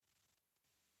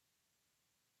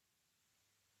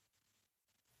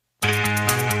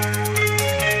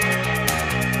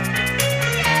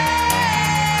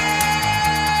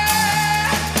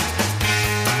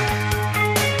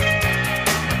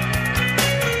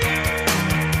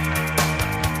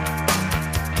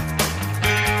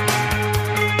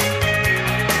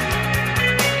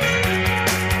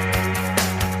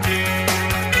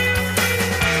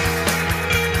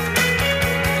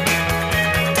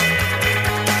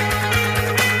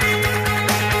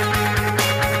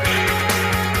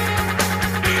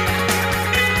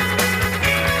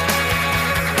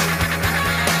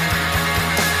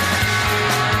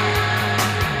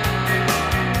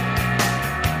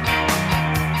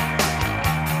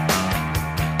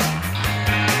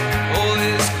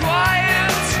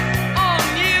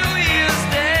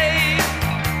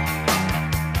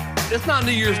it's not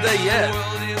New Year's Day yet.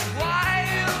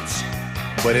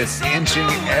 But it's inching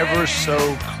ever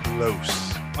so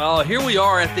close. Well, here we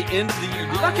are at the end of the year.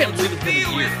 Dude, I can't believe it's been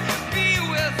a year.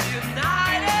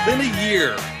 Been a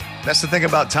year. That's the thing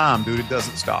about time, dude. It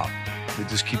doesn't stop. It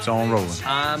just keeps on rolling.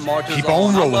 Time marches Keep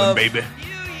on rolling, baby.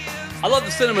 I love the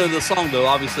sentiment of the song, though.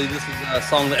 Obviously, this is a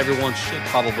song that everyone should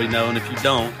probably know. And if you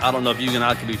don't, I don't know if you and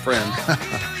I could be friends.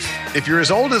 If you're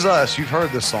as old as us, you've heard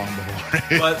this song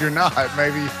before. But, if you're not,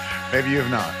 maybe you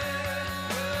have not.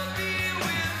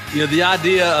 You know, the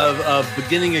idea of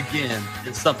beginning again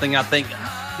is something I think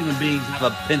human beings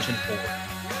have a penchant for.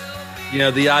 You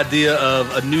know, the idea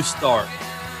of a new start,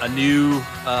 a new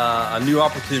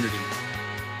opportunity.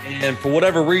 And for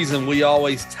whatever reason, we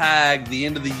always tag the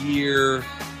end of the year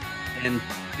and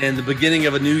the beginning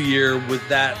of a new year with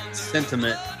that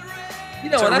sentiment. You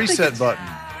know, it's a and reset button.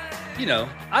 You know,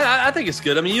 I think it's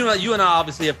good. I mean, you and I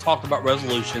obviously have talked about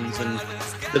resolutions and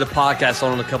did a podcast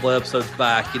on it a couple of episodes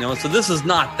back, you know, and so this is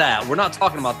not that. We're not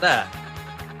talking about that.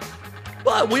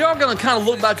 But we are going to kind of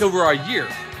look back over our year.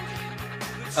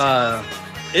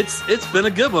 It's been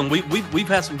a good one. We've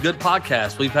had some good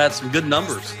podcasts. We've had some good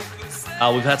numbers.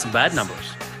 We've had some bad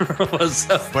numbers.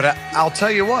 But I'll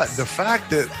tell you what, the fact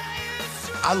that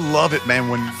I love it, man,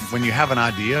 when you have an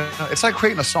idea, it's like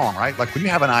creating a song, right? Like when you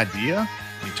have an idea,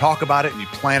 you talk about it and you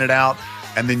plan it out,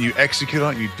 and then you execute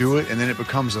on it and you do it, and then it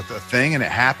becomes a thing and it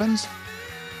happens.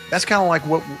 That's kind of like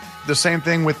what the same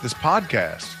thing with this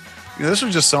podcast. You know, this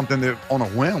was just something that on a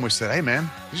whim we said, hey,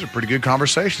 man, these are pretty good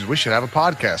conversations. We should have a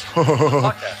podcast.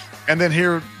 And then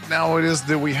here now it is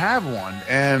that we have one.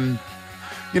 And,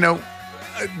 you know,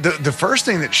 the first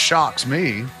thing that shocks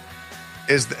me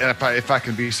is, that if I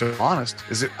can be so honest,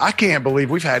 is that I can't believe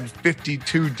we've had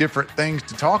 52 different things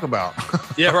to talk about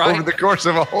over the course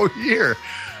of a whole year.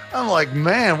 I'm like,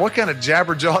 man, what kind of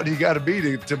jabberjaw do you got to be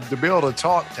to be able to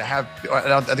talk, to have,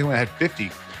 I think we had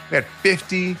 50. We had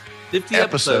 50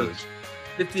 episodes.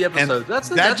 50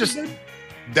 episodes. And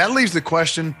that leaves the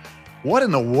question, what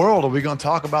in the world are we going to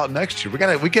talk about next year? We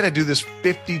got to do this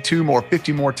 50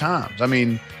 more times. I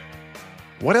mean,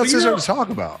 what else is there to talk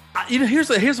about? You know, here's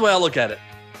the way I look at it.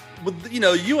 With, you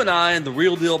know, you and I and the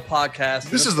Real Deal podcast.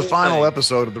 This is the final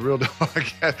episode of the Real Deal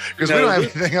podcast because we don't have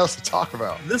anything else to talk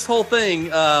about. This whole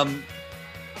thing,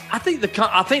 I think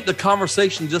the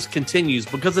conversation just continues,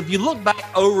 because if you look back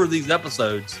over these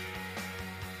episodes,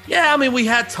 yeah, I mean, we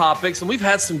had topics and we've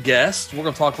had some guests. We're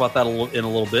going to talk about that in a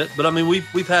little bit, but I mean,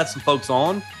 we've had some folks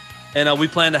on, and we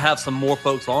plan to have some more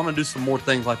folks on and do some more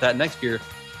things like that next year.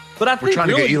 But I think we're trying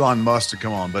to get Elon Musk to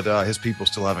come on, but his people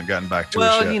still haven't gotten back to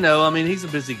us yet. Well, you know, I mean, he's a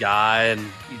busy guy, and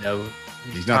you know,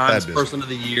 he's not that busy. Person of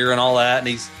the year and all that, and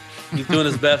he's doing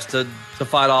his best to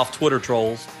fight off Twitter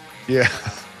trolls. Yeah,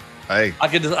 hey, I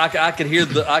could hear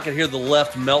the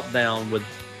left meltdown with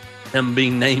him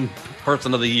being named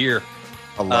Person of the Year.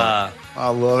 I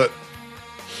love it.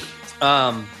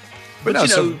 But no,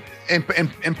 so in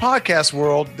podcast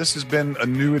world, this has been a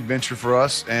new adventure for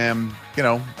us, and you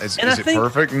know, is it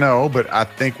perfect? No, but I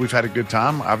think we've had a good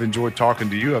time. I've enjoyed talking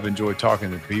to you. I've enjoyed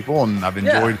talking to people, and I've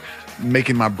enjoyed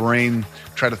making my brain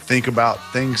try to think about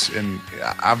things. And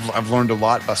I've learned a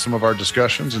lot by some of our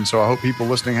discussions, and so I hope people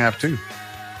listening have too.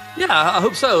 Yeah, I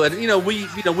hope so. And you know, we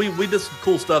did some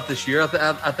cool stuff this year.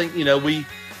 I think we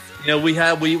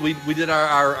did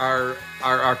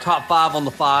our top 5 on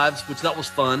the 5s, which that was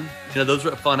fun. You know, those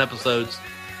were fun episodes.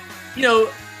 You know,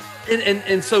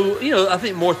 and so, you know, I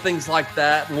think more things like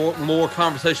that, more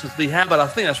conversations to be had. But I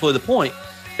think that's really the point,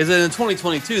 is that in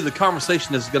 2022, the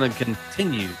conversation is going to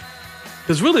continue.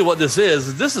 Because really what this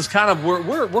is kind of,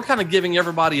 we're kind of giving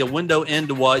everybody a window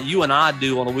into what you and I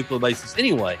do on a weekly basis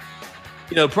anyway.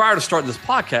 You know, prior to starting this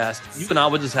podcast, you and I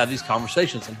would just have these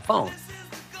conversations on the phone.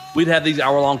 We'd have these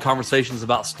hour-long conversations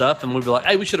about stuff, and we'd be like,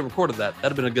 hey, we should have recorded that.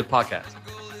 That'd have been a good podcast.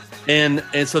 And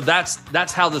so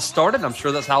that's how this started. I'm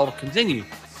sure that's how it'll continue.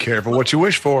 Careful what you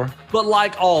wish for. But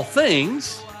like all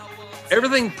things,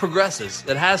 everything progresses.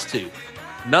 It has to.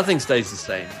 Nothing stays the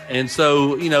same. And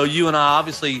so, you know, you and I,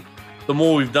 obviously, the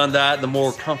more we've done that, the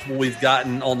more comfortable we've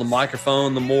gotten on the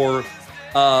microphone, the more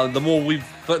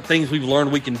things we've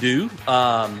learned we can do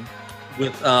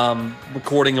with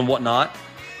recording and whatnot.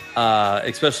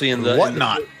 Especially in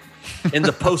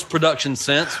the post-production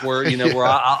sense, where you know where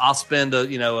I'll spend a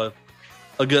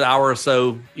good hour or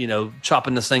so, you know,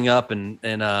 chopping this thing up and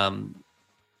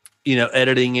you know,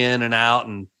 editing in and out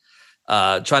and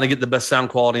trying to get the best sound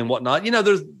quality and whatnot. You know,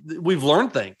 we've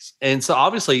learned things, and so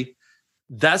obviously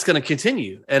that's going to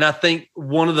continue. And I think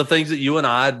one of the things that you and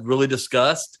I had really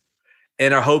discussed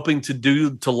and are hoping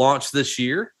to launch this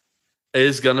year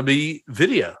is going to be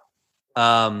video.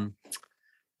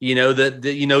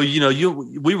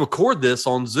 we record this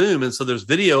on Zoom, and so there's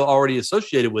video already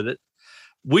associated with it.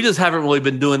 We just haven't really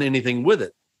been doing anything with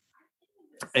it.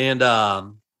 And, I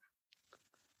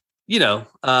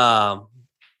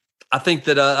think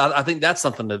that, I think that's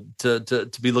something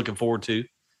to be looking forward to,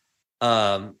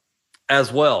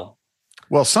 as well.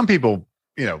 Well, some people,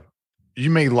 you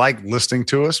may like listening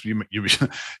to us. You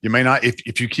may not,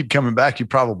 if you keep coming back, you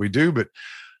probably do, but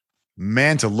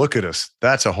man, to look at us,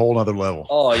 that's a whole nother level.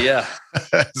 Oh yeah.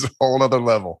 That's a whole nother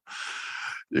level.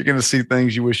 You're going to see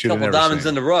things you wish you'd never diamonds seen.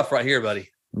 in the rough right here, buddy.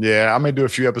 Yeah. I may do a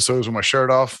few episodes with my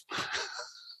shirt off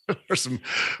or some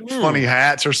funny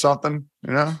hats or something,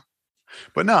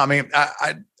 but no, I mean,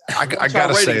 I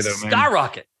gotta say though, man,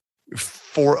 skyrocket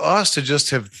for us to just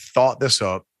have thought this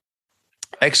up,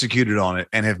 executed on it,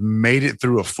 and have made it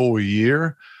through a full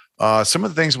year. Some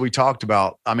of the things we talked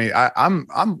about, I mean,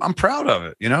 I'm proud of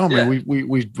it. I mean,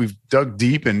 we've dug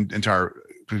deep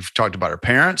we've talked about our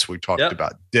parents. We talked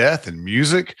about death and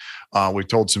music. We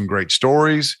told some great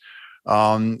stories. But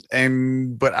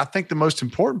I think the most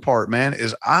important part, man,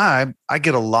 is I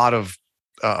get a lot of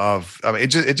I mean,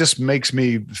 it just makes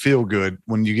me feel good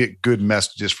when you get good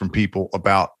messages from people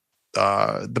about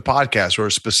the podcast or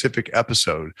a specific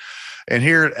episode. And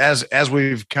here, as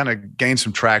we've kind of gained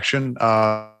some traction,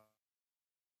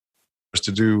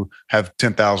 to have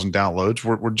 10,000 downloads,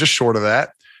 we're just short of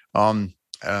that.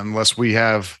 Unless we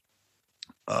have,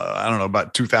 I don't know,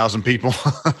 about 2,000 people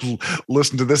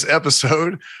listen to this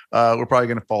episode, we're probably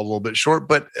going to fall a little bit short.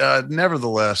 But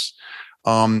nevertheless,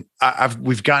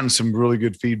 we've gotten some really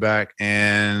good feedback,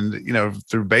 and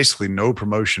through basically no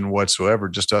promotion whatsoever,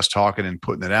 just us talking and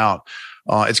putting it out.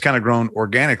 It's kind of grown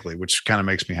organically, which kind of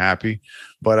makes me happy.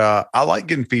 But I like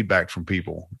getting feedback from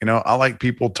people. I like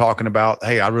people talking about,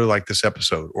 hey, I really like this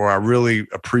episode, or I really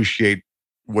appreciate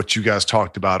what you guys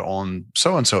talked about on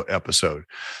so-and-so episode.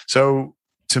 So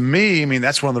to me, I mean,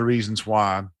 that's one of the reasons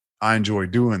why I enjoy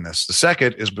doing this. The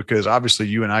second is because obviously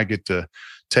you and I get to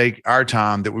take our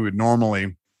time that we would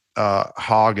normally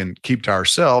hog and keep to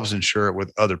ourselves and share it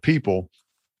with other people.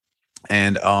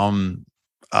 And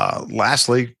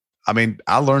lastly, I mean,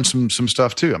 I learned some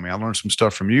stuff too. I mean, I learned some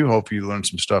stuff from you. Hopefully you learned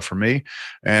some stuff from me.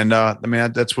 And I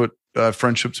mean, that's what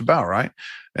friendship's about, right?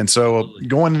 And so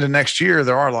going into next year,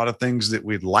 there are a lot of things that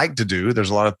we'd like to do.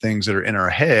 There's a lot of things that are in our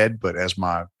head, but as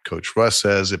my coach Russ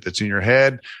says, if it's in your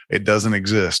head, it doesn't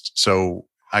exist. So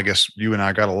I guess you and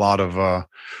I got a lot of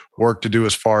work to do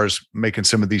as far as making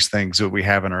some of these things that we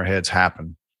have in our heads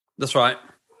happen. That's right.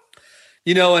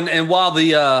 And while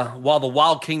the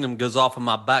Wild Kingdom goes off in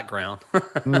my background,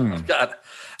 I've got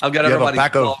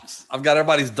everybody's dogs. I've got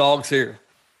everybody's dogs here.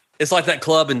 It's like that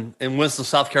club in Winston,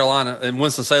 South Carolina, in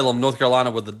Winston-Salem, North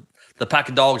Carolina, where the pack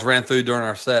of dogs ran through during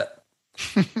our set.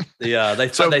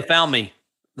 They found me.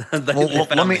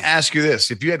 Let me ask you this: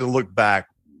 if you had to look back,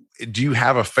 do you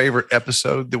have a favorite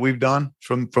episode that we've done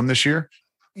from this year?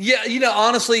 Yeah,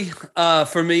 honestly,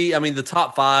 for me, I mean, the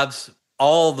top fives,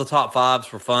 all the top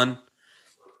fives were fun.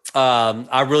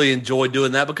 I really enjoyed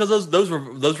doing that because those were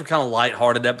kind of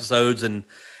lighthearted episodes, and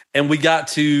we got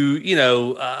to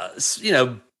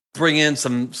bring in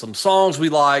some songs we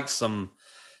liked, some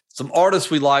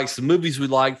artists we liked, some movies we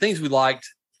liked, things we liked,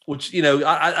 which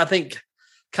I think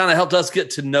kind of helped us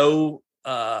get to know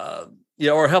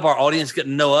or help our audience get to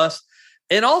know us.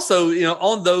 And also,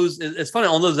 on those, it's funny,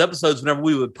 on those episodes, whenever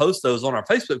we would post those on our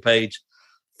Facebook page,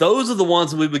 those are the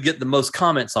ones that we would get the most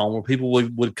comments on, where people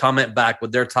would comment back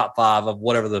with their top five of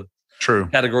whatever the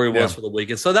category was for the week.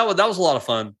 And so that was a lot of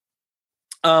fun.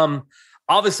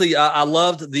 Obviously, I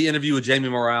loved the interview with Jamie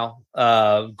Morale.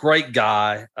 Great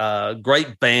guy,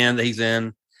 great band that he's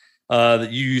in,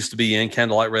 that you used to be in,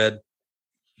 Candlelight Red.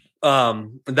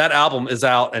 That album is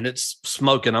out and it's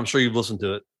smoking. I'm sure you've listened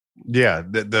to it. Yeah,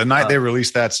 the night they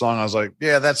released that song, I was like,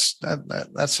 yeah, that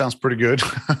sounds pretty good.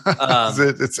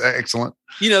 It's excellent.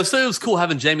 So it was cool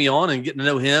having Jamie on and getting to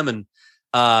know him. And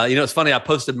it's funny, I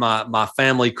posted my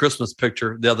family Christmas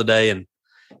picture the other day, and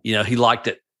he liked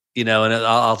it. And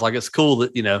I was like, it's cool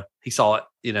that he saw it.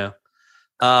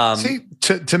 See,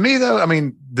 to me though, I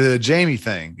mean, the Jamie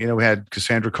thing. We had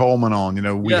Cassandra Coleman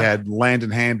on. We had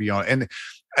Landon Hanby on, and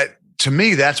to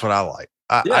me, that's what I like.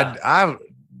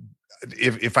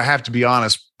 If I have to be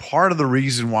honest, part of the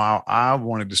reason why I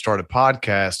wanted to start a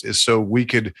podcast is so we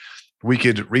could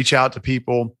reach out to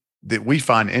people that we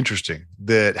find interesting,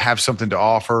 that have something to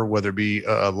offer, whether it be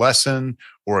a lesson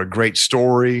or a great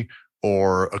story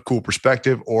or a cool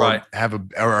perspective, or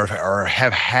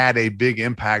have had a big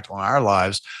impact on our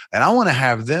lives. And I want to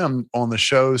have them on the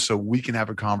show so we can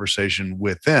have a conversation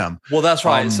with them. Well, that's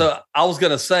right. So I was going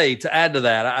to say, to add to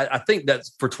that, I think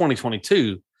that's for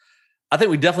 2022. I think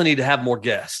we definitely need to have more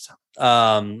guests.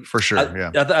 For sure.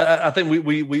 I think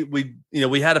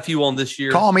we had a few on this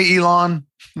year. Call me Elon.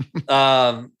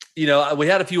 We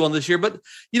had a few on this year, but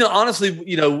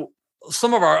honestly,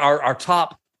 some of our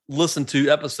top listened to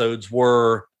episodes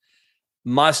were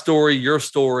my story, your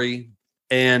story,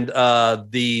 and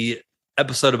the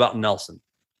episode about Nelson.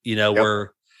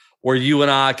 Where you and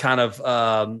I kind of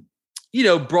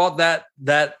brought that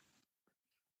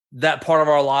part of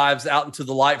our lives out into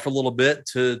the light for a little bit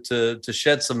to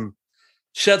shed some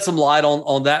light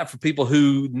on that for people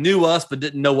who knew us but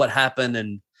didn't know what happened,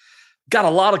 and got a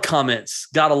lot of comments,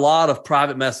 got a lot of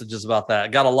private messages about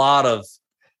that, got a lot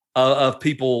of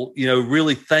people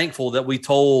really thankful that we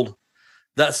told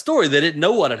that story. They didn't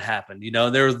know what had happened.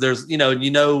 There's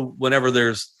whenever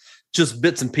there's just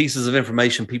bits and pieces of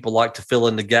information, people like to fill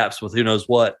in the gaps with who knows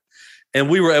what. And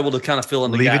we were able to kind of fill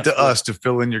in the gaps. Leave it to us to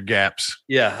fill in your gaps.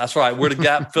 Yeah, that's right. We're the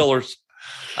gap fillers.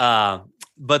 So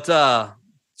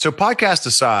podcast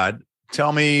aside,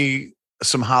 tell me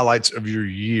some highlights of your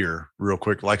year real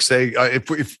quick. Like say,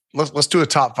 if let's do a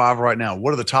top 5 right now.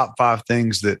 What are the top 5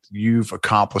 things that you've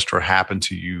accomplished or happened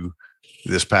to you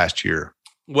this past year?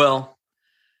 Well,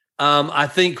 I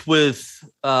think with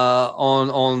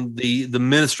on the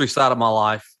ministry side of my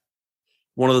life,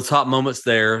 one of the top moments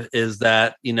there is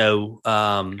that you're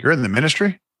in the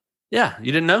ministry. Yeah,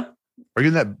 you didn't know? Are you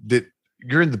in that?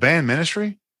 You're in the band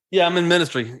ministry? Yeah, I'm in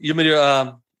ministry. You want me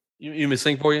to you want me to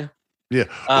sing for you? Yeah.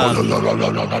 That's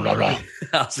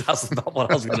about what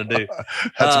I was going to do.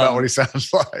 That's about what he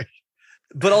sounds like.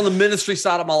 But on the ministry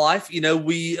side of my life,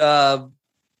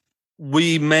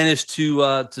 we managed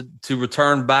to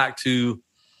return back to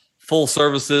full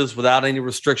services without any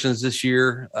restrictions this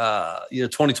year.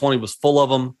 2020 was full of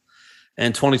them,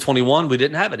 and 2021 we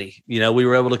didn't have any. We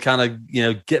were able to kind of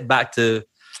get back to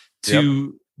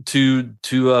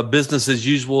business as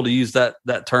usual, to use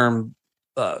that term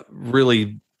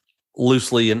really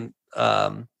loosely. And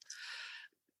on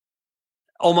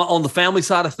the family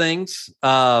side of things,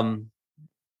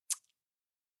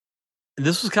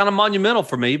 this was kind of monumental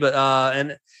for me, but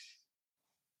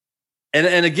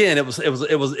and again, it was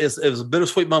a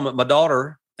bittersweet moment. My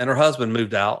daughter and her husband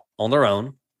moved out on their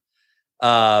own.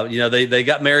 They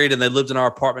got married and they lived in our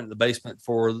apartment in the basement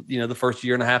for the first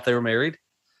year and a half they were married,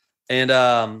 and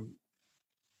almost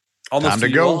time to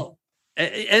go.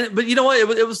 But you know what?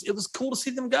 It was cool to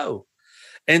see them go,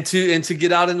 and to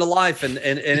get out into life, and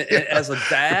as a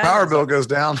dad, your power bill goes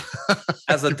down.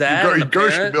 As a dad, your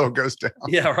grocery bill goes down.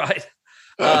 Yeah, right.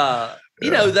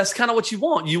 That's kind of what you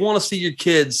want. You want to see your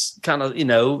kids kind of,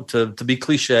 to be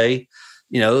cliche,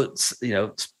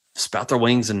 spout their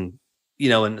wings and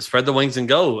spread their wings and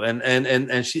go. And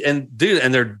they're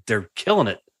killing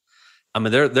it. I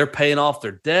mean, they're paying off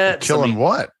their debts. Killing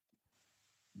what?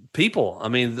 People. I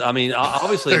mean,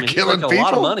 obviously, they're killing a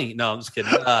lot of money. No, I'm just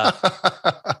kidding. So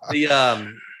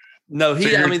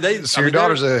your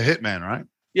daughter's a hitman, right?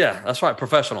 Yeah, that's right.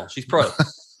 Professional. She's pro.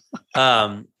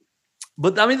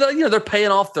 But I mean, they're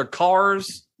paying off their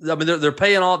cars. I mean, they're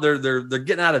paying off. They're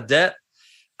getting out of debt.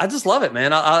 I just love it,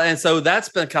 man. And so that's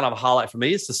been kind of a highlight for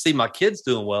me, is to see my kids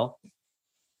doing well.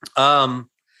 And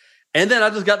then I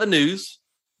just got the news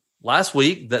last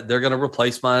week that they're going to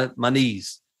replace my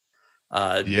knees.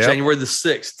 January the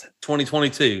 6th,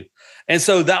 2022. And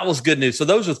so that was good news. So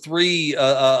those are 3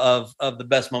 of the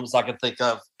best moments I can think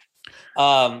of.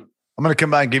 I'm going to come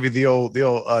by and give you the old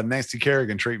Nancy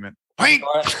Kerrigan treatment. Right.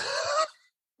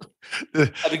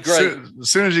 That'd be great. As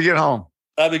soon as you get home.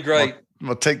 That'd be great. I'm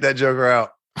gonna take that joker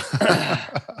out.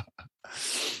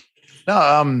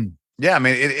 Yeah, I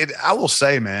mean, I will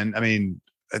say, man, I mean,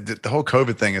 the whole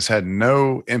COVID thing has had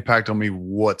no impact on me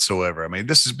whatsoever. I mean,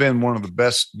 this has been one of the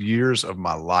best years of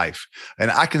my life. And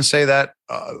I can say that,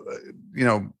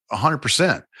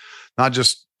 100%, not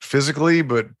just physically,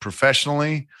 but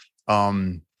professionally.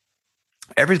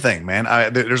 Everything,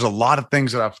 man. There's a lot of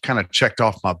things that I've kind of checked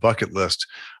off my bucket list.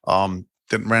 Ran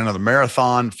another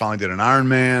marathon, finally did an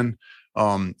Ironman.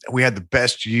 We had the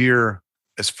best year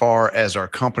as far as our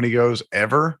company goes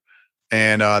ever.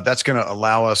 And that's going to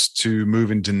allow us to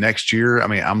move into next year. I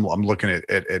mean, I'm looking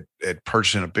at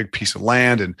purchasing a big piece of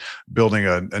land and building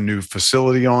a new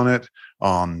facility on it.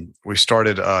 We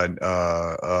started an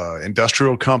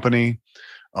industrial company.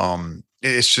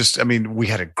 It's just, I mean, we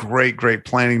had a great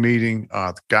planning meeting.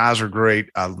 The guys are great.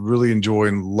 I really enjoy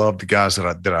and love the guys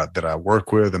that I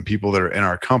work with and people that are in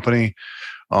our company.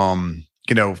 As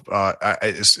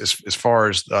far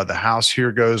as the house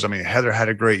here goes, I mean, Heather had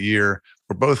a great year.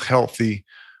 We're both healthy.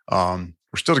 We're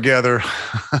still together,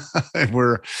 and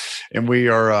we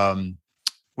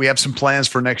have some plans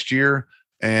for next year.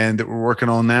 and that we're working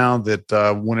on now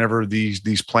that whenever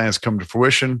these plans come to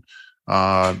fruition,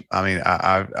 I mean,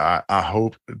 I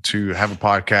hope to have a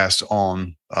podcast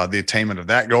on the attainment of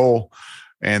that goal.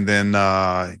 And then,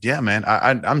 yeah, man,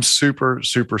 I'm super,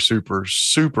 super, super,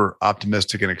 super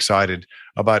optimistic and excited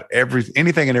about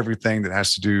anything and everything that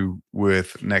has to do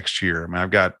with next year. I mean,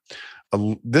 I've got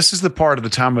this is the part of the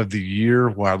time of the year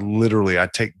where I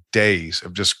take days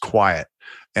of just quiet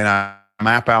and I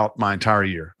map out my entire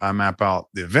year. I map out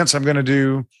the events I'm going to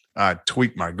do. I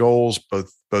tweak my goals,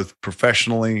 both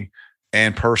professionally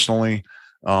and personally.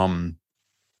 I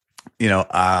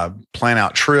plan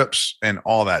out trips and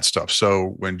all that stuff.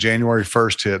 So when January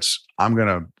 1st hits, I'm going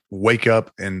to wake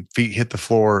up and feet hit the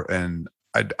floor and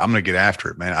I'm going to get after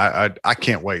it, man. I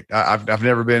can't wait. I've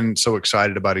never been so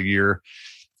excited about a year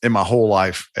in my whole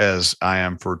life as I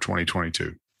am for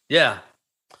 2022. Yeah.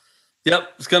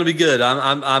 Yep. It's going to be good.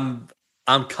 I'm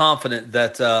confident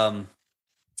that,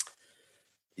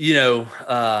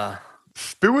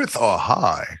 spirits are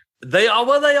high. They are.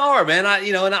 Well, they are, man.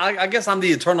 I guess I'm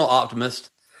the eternal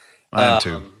optimist. I am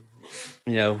too.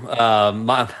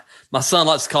 My son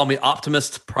likes to call me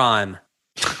Optimist Prime.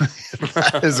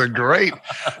 That is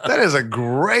a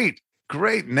great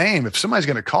name. If somebody's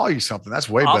going to call you something, that's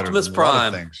way better. Optimist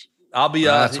Prime. Things. I'll be.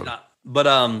 I do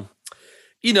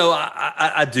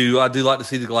like to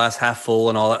see the glass half full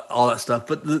and all that stuff.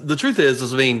 But the truth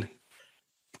is, I mean,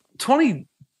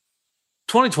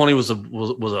 2020 was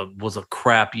a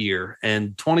crap year,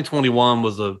 and 2021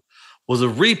 was a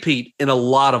repeat in a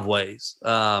lot of ways.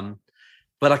 But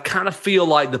I kind of feel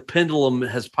like the pendulum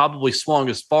has probably swung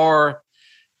as far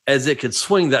as it could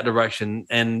swing that direction,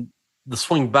 and the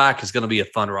swing back is going to be a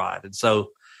fun ride. And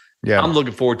so, yeah, I'm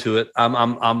looking forward to it.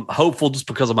 I'm hopeful just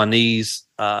because of my knees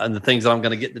and the things that I'm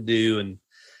going to get to do, and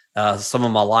some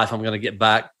of my life I'm going to get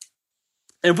back.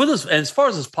 And with this, and as far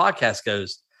as this podcast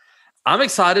goes, I'm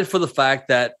excited for the fact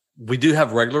that we do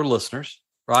have regular listeners,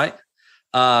 right?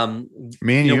 Me and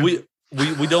you.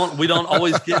 We don't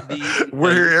always get the.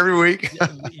 We're here every week.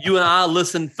 You and I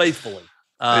listen faithfully.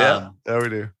 Yeah, we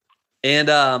do. And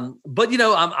but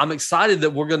I'm excited that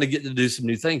we're going to get to do some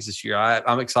new things this year.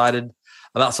 I'm excited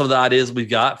about some of the ideas we've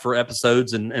got for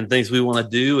episodes and things we want to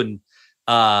do, and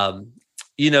to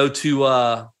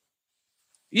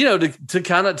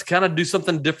kind of do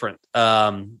something different.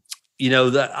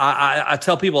 That I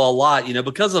tell people a lot,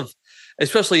 because of,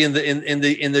 especially in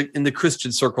the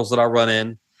Christian circles that I run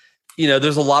in,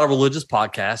 there's a lot of religious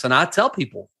podcasts, and I tell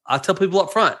people up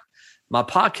front, my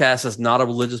podcast is not a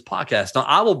religious podcast. Now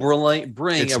I will bring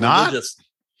religious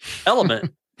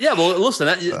element. Yeah, well, listen,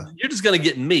 you're just going to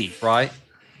get me, right?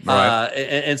 Right.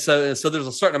 And so there's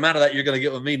a certain amount of that you're going to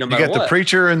get with me, no matter what. You got the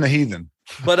preacher and the heathen.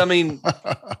 But I mean,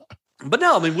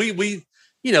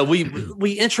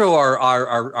 we intro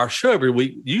our show every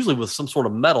week, usually with some sort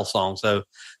of metal song. So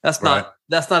that's not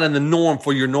in the norm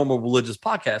for your normal religious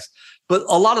podcast. But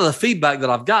a lot of the feedback that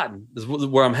I've gotten is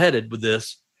where I'm headed with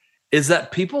this, is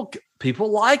that people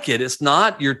like it. It's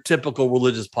not your typical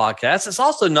religious podcast. It's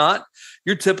also not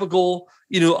your typical,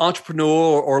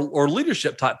 entrepreneur or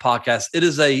leadership type podcast.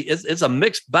 It's a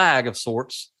mixed bag of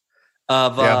sorts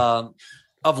of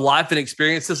life and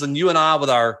experiences. And you and I, with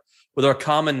our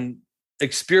common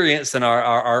experience and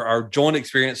our joint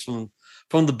experience from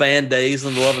the band days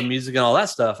and the love of music and all that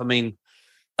stuff. I mean,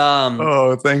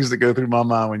 things that go through my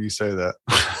mind when you say that.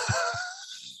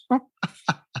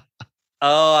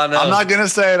 Oh, I know. I'm not going to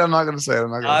say it. I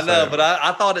know, but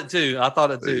I thought it too.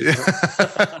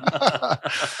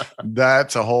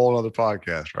 That's a whole other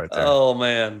podcast right there. Oh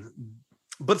man.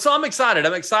 But so I'm excited.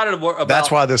 About, that's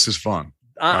why this is fun.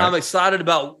 I'm excited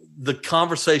about the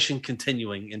conversation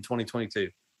continuing in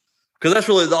 2022. Because that's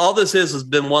really all this has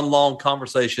been one long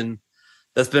conversation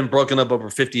that's been broken up over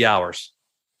 50 hours.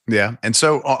 Yeah. And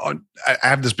so I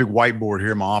have this big whiteboard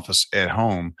here in my office at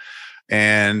home,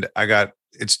 and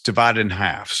it's divided in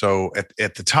half. So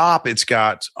at the top, it's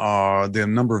got the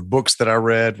number of books that I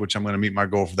read, which I'm going to meet my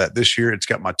goal for that this year. It's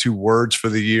got my 2 words for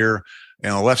the year.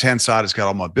 And on the left-hand side, it's got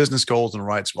all my business goals, and the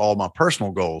right's all my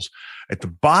personal goals. At the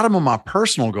bottom of my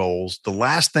personal goals, the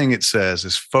last thing it says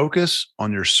is focus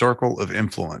on your circle of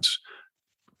influence.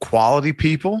 Quality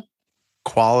people,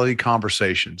 quality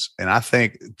conversations. And I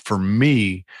think for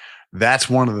me, that's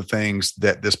one of the things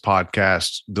that this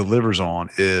podcast delivers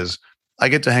on is I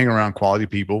get to hang around quality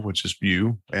people, which is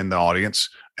you and the audience,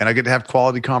 and I get to have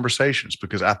quality conversations,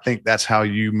 because I think that's how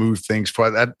you move things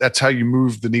forward. That's how you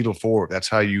move the needle forward. That's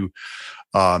how you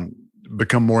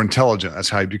become more intelligent. That's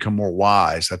how you become more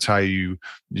wise. That's how you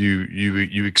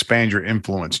expand your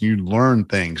influence. You learn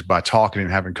things by talking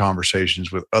and having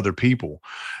conversations with other people.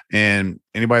 And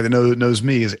anybody that knows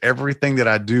me is everything that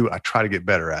I do, I try to get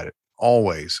better at it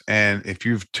always. And if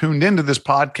you've tuned into this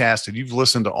podcast and you've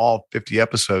listened to all 50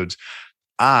 episodes,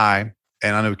 I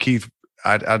know Keith,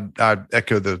 I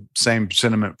echo the same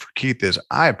sentiment for Keith is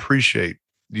I appreciate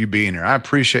you being here. I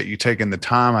appreciate you taking the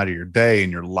time out of your day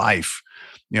and your life.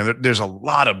 There's a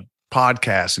lot of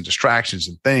podcasts and distractions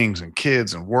and things and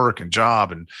kids and work and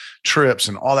job and trips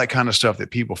and all that kind of stuff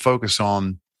that people focus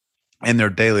on in their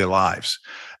daily lives.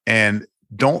 And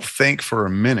don't think for a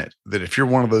minute that if you're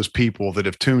one of those people that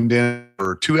have tuned in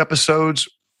for 2 episodes,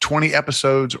 20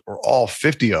 episodes, or all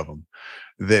 50 of them,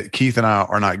 that Keith and I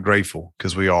are not grateful,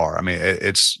 because we are. I mean,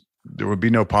 there would be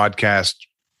no podcast.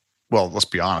 Well, let's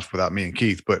be honest, without me and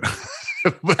Keith, but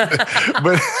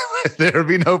there would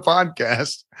be no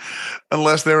podcast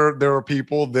unless there were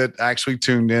people that actually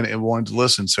tuned in and wanted to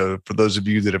listen. So for those of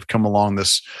you that have come along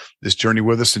this journey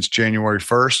with us since January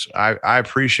 1st, I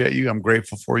appreciate you. I'm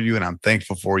grateful for you and I'm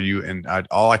thankful for you. And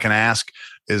all I can ask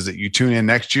is that you tune in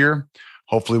next year.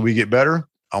 Hopefully we get better.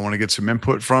 I want to get some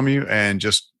input from you and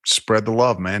just spread the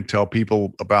love, man. Tell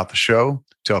people about the show.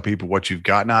 Tell people what you've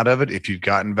gotten out of it, if you've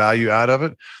gotten value out of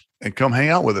it, and come hang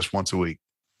out with us once a week.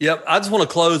 Yep. I just want to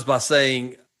close by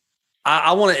saying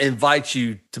I want to invite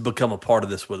you to become a part of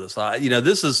this with us.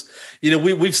 This is,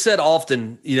 we've said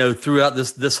often, throughout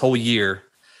this whole year,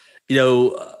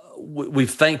 we've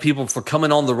thanked people for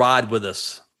coming on the ride with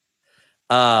us.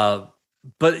 But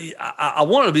I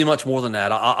want it to be much more than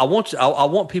that. I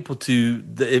want people to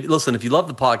listen. If you love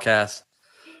the podcast,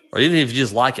 or even if you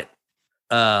just like it,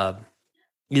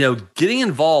 getting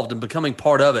involved and becoming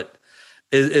part of it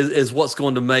is what's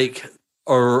going to make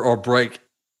or break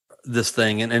this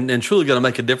thing, and truly going to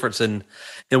make a difference in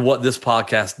what this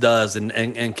podcast does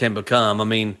and can become. I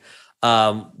mean,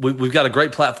 we've got a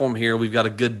great platform here. We've got a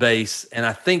good base, and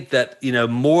I think that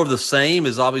more of the same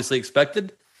is obviously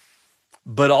expected.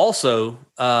 But also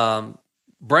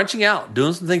branching out,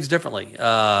 doing some things differently,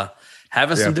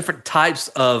 having some different types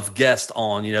of guests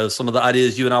on. Some of the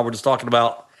ideas you and I were just talking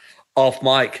about off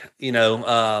mic.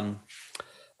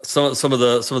 Some of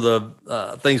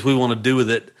the things we want to do with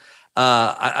it.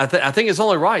 I think it's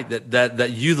only right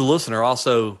that you, the listener,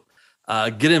 also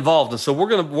get involved. And so we're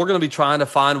gonna be trying to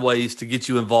find ways to get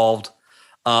you involved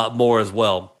more as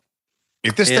well.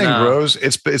 If this thing grows,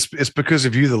 it's because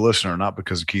of you, the listener, not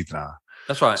because of Keith and I.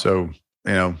 That's right. So,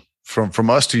 from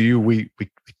us to you, we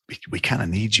kind of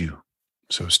need you.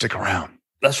 So stick around.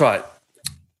 That's right.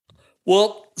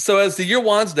 Well, so as the year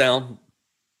winds down,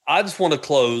 I just want to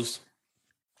close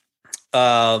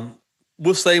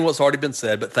with saying what's already been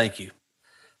said, but thank you.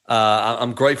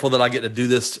 I'm grateful that I get to do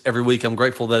this every week. I'm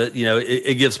grateful that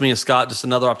it gives me and Scott just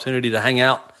another opportunity to hang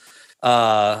out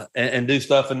and do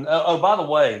stuff. And by the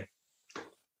way,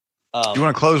 you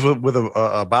want to close with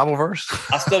a Bible verse?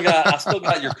 I still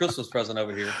got your Christmas present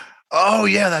over here. Oh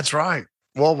yeah, that's right.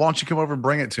 Well, why don't you come over and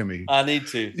bring it to me? I need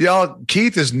to. Y'all,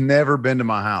 Keith has never been to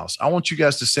my house. I want you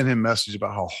guys to send him a message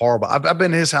about how horrible. I've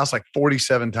been to his house like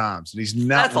 47 times, and he's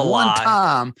not one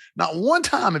time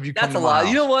have you come to my house.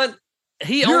 You know what?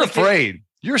 You're afraid.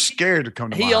 You're scared to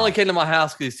come to my house. He only came to my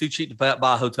house because he's too cheap to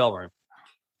buy a hotel room.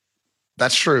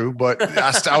 That's true, but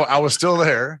I was still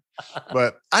there.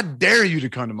 But I dare you to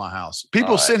come to my house.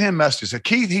 People send him messages. Say,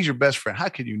 Keith, he's your best friend. How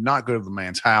can you not go to the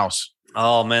man's house?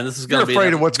 Oh man, this is going to be. You're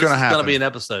afraid of what's going to happen. It's going to be an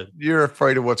episode. You're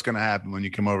afraid of what's going to happen when you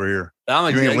come over here.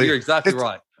 You're exactly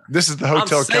right. This is the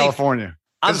Hotel California.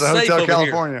 This is the Hotel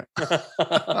California.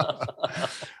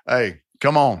 Hey,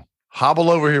 come on, hobble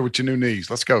over here with your new knees.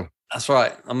 Let's go. That's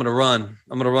right. I'm going to run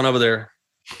over there.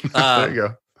 There you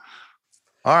go.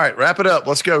 All right, wrap it up.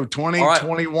 Let's go.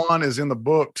 2021 is in the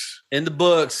books. In the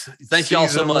books. Thank you all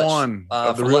so much. Season 1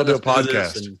 of the Real Deal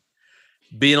Podcast. And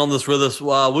being on this with us. We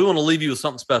want to leave you with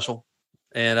something special.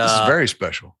 And this is very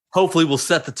special. Hopefully we'll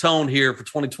set the tone here for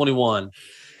 2021.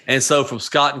 And so from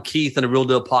Scott and Keith and the Real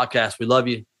Deal Podcast, we love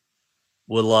you.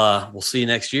 We'll see you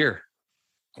next year.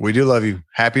 We do love you.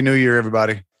 Happy New Year,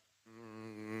 everybody.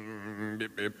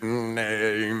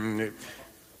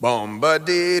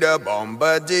 Bombadita,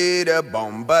 bombadita,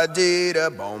 bombadita,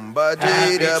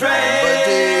 bombadita,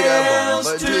 bombadita,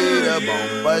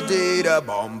 bombadita,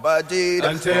 bombadita,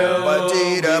 until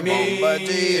we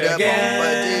meet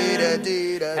again.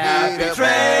 Happy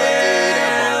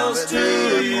trails to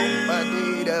you.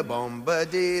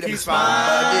 Keep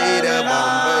smiling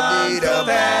until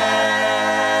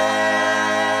then.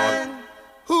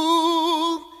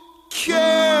 Who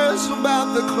cares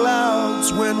about the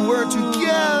clouds when we're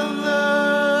together?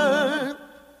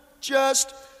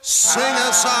 Just sing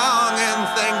a song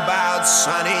and think about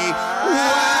sunny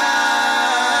weather.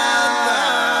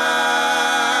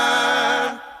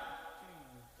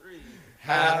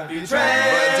 Happy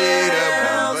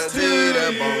trails to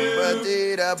you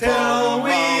till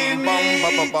we meet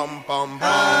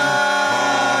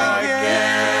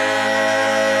again.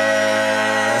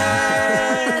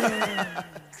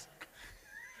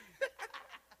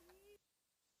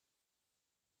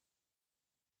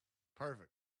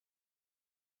 Perfect.